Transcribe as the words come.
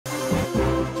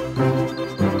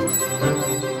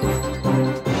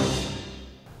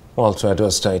Well, to Edo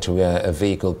State, where a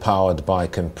vehicle powered by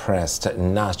compressed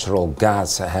natural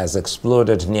gas has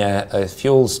exploded near a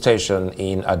fuel station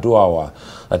in Aduawa,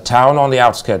 a town on the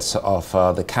outskirts of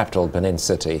the capital, Benin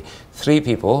City. 3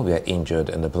 people were injured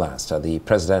in the blast. The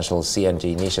presidential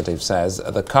CNG initiative says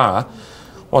the car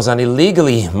was an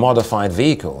illegally modified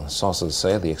vehicle. Sources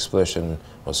say the explosion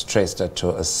was traced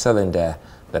to a cylinder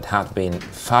that had been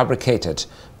fabricated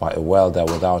by a welder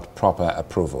without proper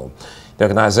approval. The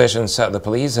organization said the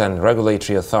police and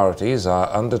regulatory authorities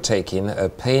are undertaking a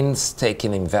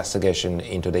painstaking investigation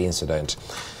into the incident.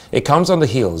 It comes on the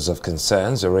heels of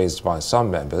concerns raised by some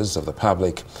members of the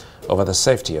public over the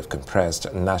safety of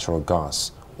compressed natural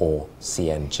gas, or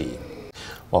CNG.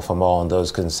 Well, for more on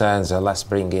those concerns, let's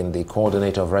bring in the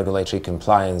coordinator of regulatory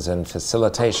compliance and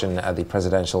facilitation at the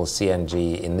presidential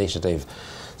CNG initiative,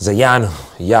 Zayyanu.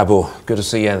 Yabo, good to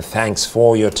see you and thanks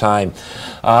for your time.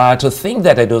 To think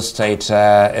that Edo State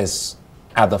is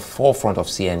at the forefront of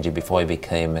CNG before it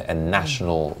became a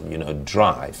national,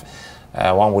 drive,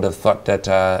 one would have thought that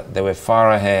they were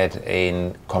far ahead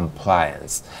in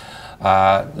compliance.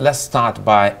 Let's start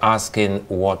by asking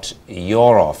what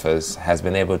your office has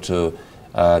been able to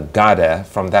gather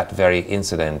from that very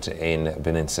incident in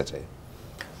Benin City.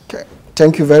 Okay.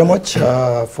 Thank you very much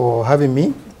for having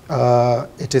me.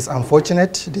 It is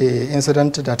unfortunate, the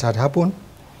incident that had happened,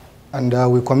 and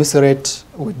we commiserate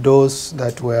with those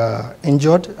that were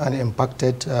injured and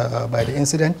impacted by the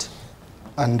incident.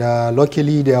 And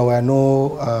luckily, there were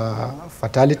no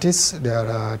fatalities. There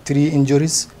are 3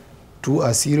 injuries. 2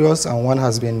 are serious, and 1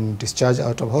 has been discharged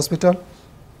out of hospital.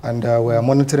 And we are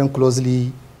monitoring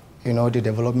closely, the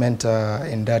development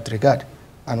in that regard.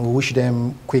 And we wish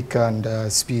them quick and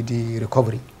speedy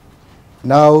recovery.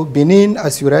 Now, Benin,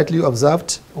 as you rightly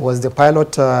observed, was the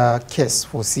pilot case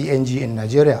for CNG in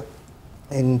Nigeria.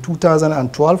 In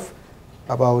 2012,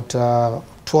 about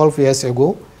 12 years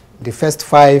ago, the first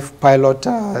 5 pilot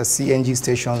CNG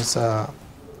stations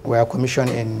were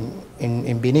commissioned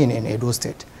in Benin, in Edo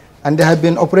State. And they have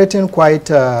been operating quite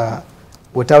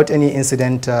without any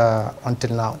incident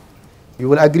until now. You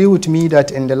will agree with me that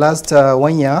in the last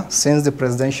 1 year, since the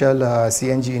presidential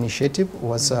CNG initiative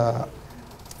was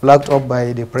flagged up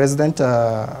by the President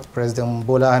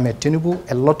Bola Ahmed Tinubu,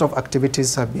 a lot of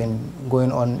activities have been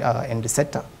going on in the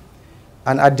sector.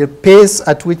 And at the pace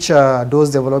at which those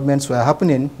developments were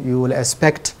happening, you will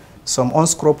expect some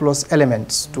unscrupulous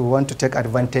elements to want to take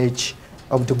advantage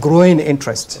of the growing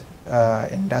interest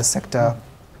in that sector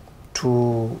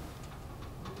to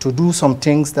do some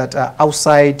things that are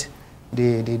outside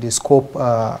the scope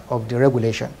of the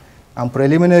regulation. And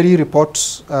preliminary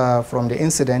reports from the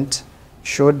incident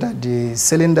showed that the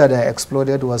cylinder that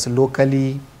exploded was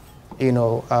locally,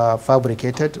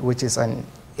 fabricated, which is an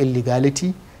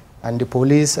illegality, and the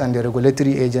police and the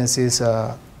regulatory agencies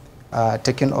are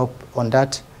taken up on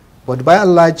that. But by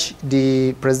and large,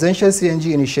 the presidential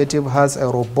CNG initiative has a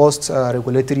robust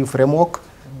regulatory framework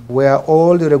where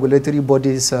all the regulatory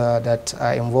bodies that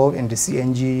are involved in the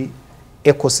CNG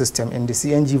ecosystem, in the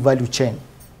CNG value chain,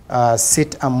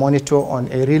 sit and monitor on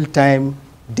a real-time,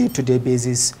 day-to-day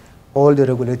basis all the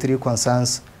regulatory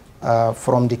concerns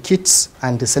from the kits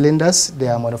and the cylinders. They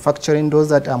are manufacturing those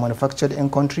that are manufactured in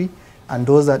country and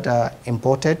those that are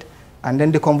imported. And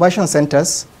then the conversion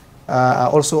centers are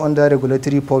also under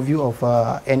regulatory purview of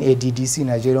NADDC,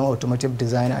 Nigerian Automotive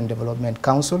Design and Development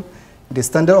Council. The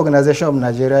Standard Organization of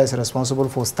Nigeria is responsible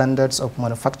for standards of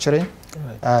manufacturing.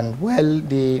 Right. And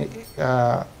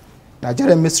the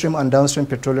Nigerian Midstream and Downstream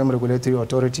Petroleum Regulatory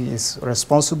Authority is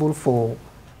responsible for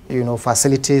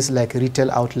facilities like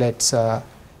retail outlets,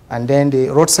 and then the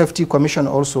Road Safety Commission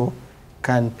also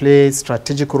can play a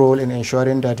strategic role in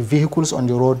ensuring that vehicles on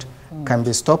the road can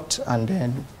be stopped and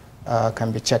then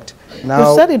can be checked. Now,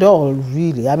 you've said it all,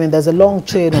 really. I mean, there's a long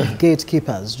chain of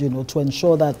gatekeepers, to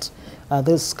ensure that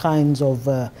this kinds of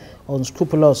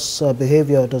unscrupulous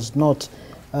behavior does not,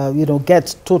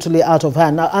 get totally out of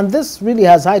hand. Now, and this really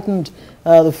has heightened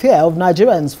the fear of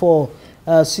Nigerians for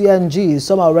CNG.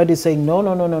 Some are already saying,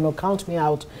 no, count me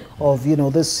out of,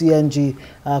 this CNG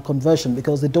conversion,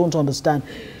 because they don't understand.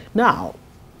 Now,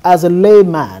 as a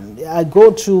layman, I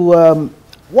go to,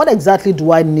 what exactly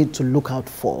do I need to look out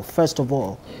for? First of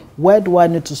all, where do I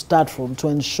need to start from to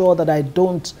ensure that I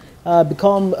don't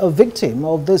become a victim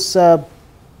of this,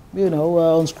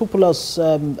 unscrupulous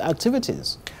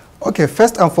activities? Okay,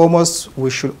 first and foremost,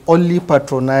 we should only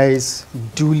patronize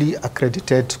duly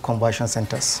accredited conversion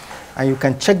centers. And you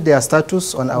can check their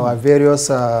status on our various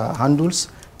handles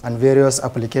and various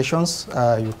applications.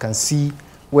 You can see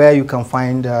where you can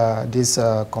find these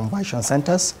conversion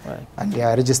centers, right, and they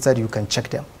are registered. You can check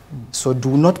them. So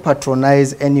do not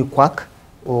patronize any quack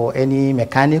or any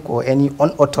mechanic or any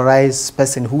unauthorized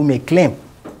person who may claim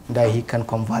that he can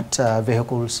convert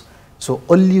vehicles. So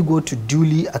only go to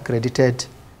duly accredited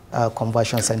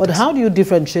conversion centers. But how do you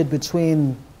differentiate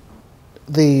between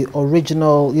the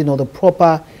original, the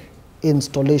proper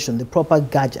installation, the proper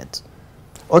gadget?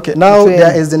 Okay, now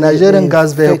there is the Nigerian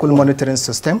Gas Vehicle Monitoring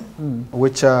System,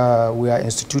 which we are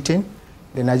instituting.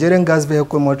 The Nigerian Gas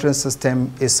Vehicle Monitoring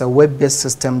System is a web-based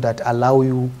system that allows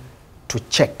you to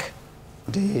check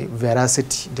the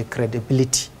veracity, the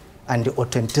credibility, and the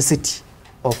authenticity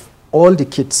of all the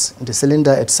kits, the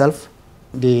cylinder itself,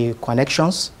 the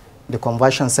connections, the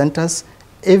conversion centers,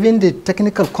 even the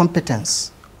technical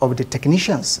competence of the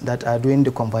technicians that are doing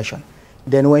the conversion.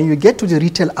 Then when you get to the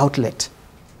retail outlet,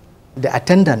 the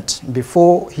attendant,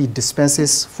 before he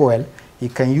dispenses fuel, he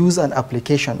can use an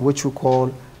application which we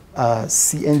call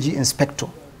CNG inspector,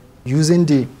 using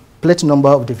the plate number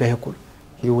of the vehicle.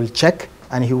 He will check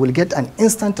and he will get an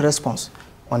instant response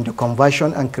on the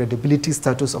conversion and credibility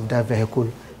status of that vehicle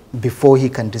before he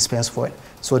can dispense fuel.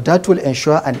 So that will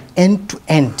ensure an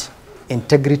end-to-end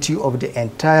integrity of the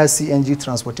entire CNG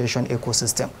transportation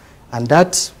ecosystem. And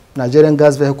that Nigerian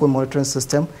Gas Vehicle Monitoring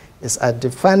System is at the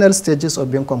final stages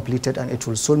of being completed, and it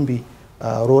will soon be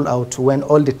rolled out when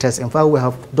all the tests. In fact, we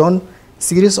have done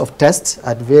series of tests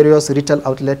at various retail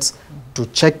outlets to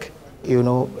check,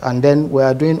 and then we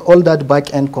are doing all that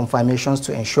back-end confirmations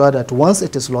to ensure that once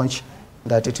it is launched,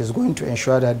 that it is going to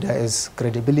ensure that there is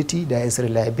credibility, there is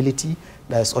reliability,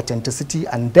 there is authenticity,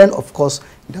 and then, of course,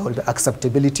 there will be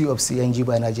acceptability of CNG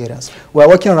by Nigerians. We are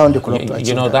working around the clock to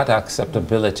achieve that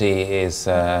acceptability is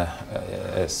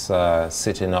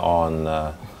sitting on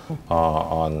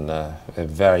a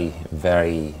very,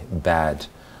 very bad,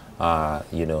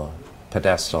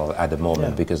 pedestal at the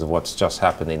moment because of what's just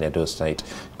happened in Edo State.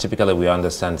 Typically, we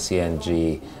understand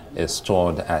CNG is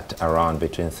stored at around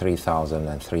between 3,000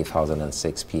 and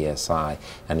 3,006 psi,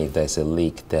 and if there's a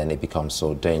leak, then it becomes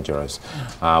so dangerous.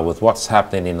 With what's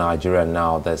happening in Nigeria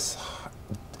now, there's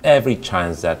every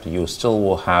chance that you still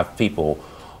will have people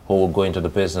who will go into the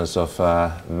business of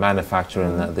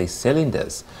manufacturing these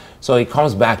cylinders. So it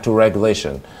comes back to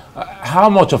regulation. How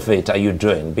much of it are you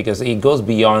doing? Because it goes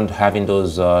beyond having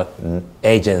those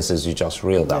agencies you just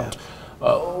reeled out.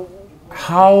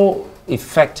 How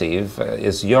effective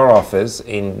is your office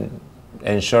in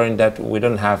ensuring that we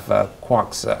don't have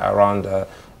quacks around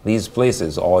these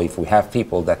places, or if we have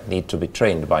people that need to be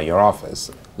trained by your office?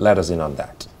 Let us in on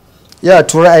that. Yeah,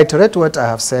 to reiterate what I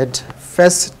have said,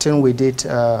 first thing we did,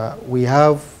 we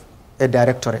have a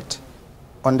directorate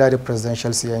under the Presidential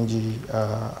CNG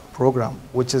program,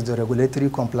 which is the Regulatory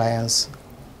Compliance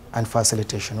and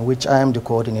Facilitation, which I am the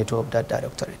coordinator of that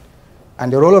directorate.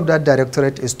 And the role of that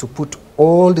directorate is to put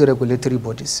all the regulatory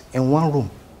bodies in one room.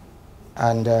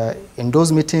 And in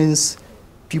those meetings,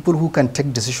 people who can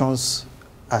take decisions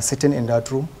are sitting in that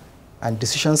room, and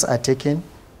decisions are taken.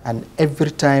 And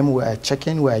every time we are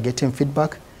checking, we are getting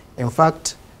feedback. In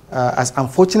fact, as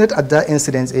unfortunate as that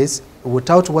incident is,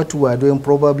 without what we are doing,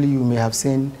 probably you may have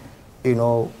seen,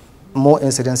 more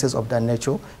incidences of that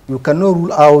nature. You cannot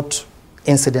rule out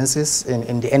incidences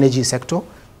in the energy sector.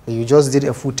 You just did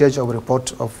a footage of a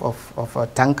report of a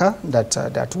tanker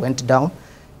that went down.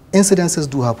 Incidences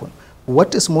do happen.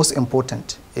 What is most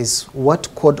important is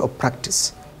what code of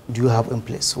practice do you have in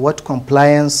place? What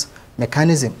compliance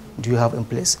mechanism do you have in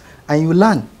place? And you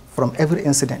learn from every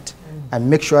incident and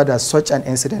make sure that such an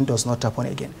incident does not happen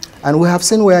again. And we have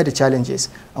seen where the challenge is,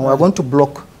 and we are going to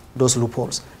block those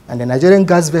loopholes. And the Nigerian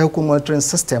Gas Vehicle Monitoring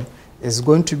System is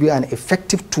going to be an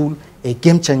effective tool, a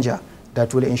game changer,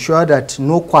 that will ensure that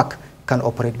no quack can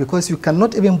operate, because you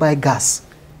cannot even buy gas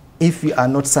if you are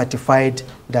not certified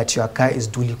that your car is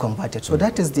duly converted. So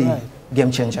that is the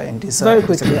game changer in this. Very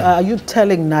quickly, are you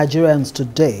telling Nigerians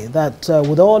today that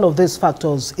with all of these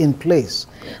factors in place,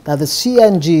 that the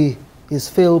CNG is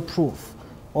fail-proof,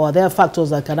 or are there factors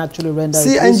that can actually render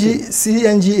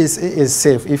CNG is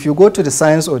safe? If you go to the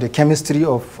science or the chemistry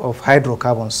of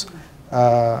hydrocarbons,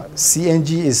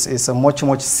 CNG is a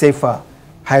much safer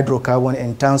hydrocarbon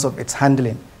in terms of its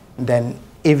handling than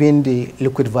even the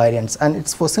liquid variants. And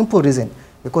it's for simple reason,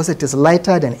 because it is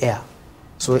lighter than air.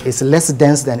 So it's less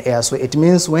dense than air. So it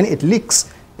means when it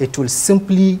leaks, it will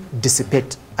simply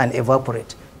dissipate and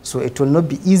evaporate. So it will not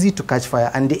be easy to catch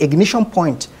fire. And the ignition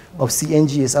point of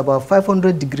CNG is about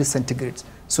 500 degrees centigrade.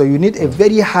 So you need a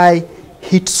very high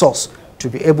heat source to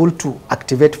be able to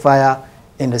activate fire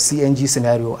in the CNG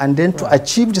scenario. And then to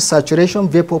achieve the saturation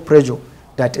vapor pressure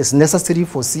that is necessary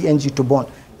for CNG to burn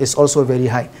is also very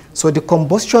high. So the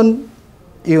combustion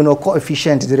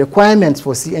coefficient, the requirements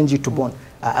for CNG to burn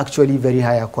are actually very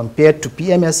high compared to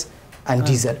PMS and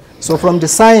diesel. So from the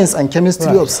science and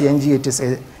chemistry of CNG, it is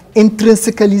an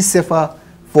intrinsically safer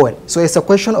fuel. So it's a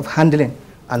question of handling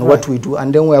and what we do.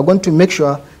 And then we are going to make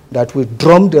sure that we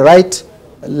drum the right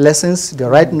lessons, the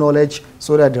right knowledge,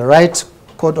 so that the right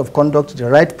code of conduct, the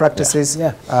right practices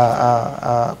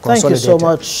are consolidated. Thank you so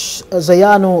much.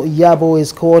 Zayyanu Yabo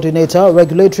is Coordinator,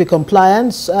 Regulatory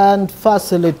Compliance and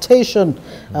Facilitation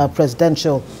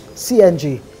Presidential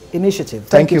CNG Initiative.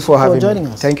 Thank you for joining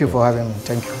us. Thank you for having me.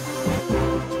 Thank you.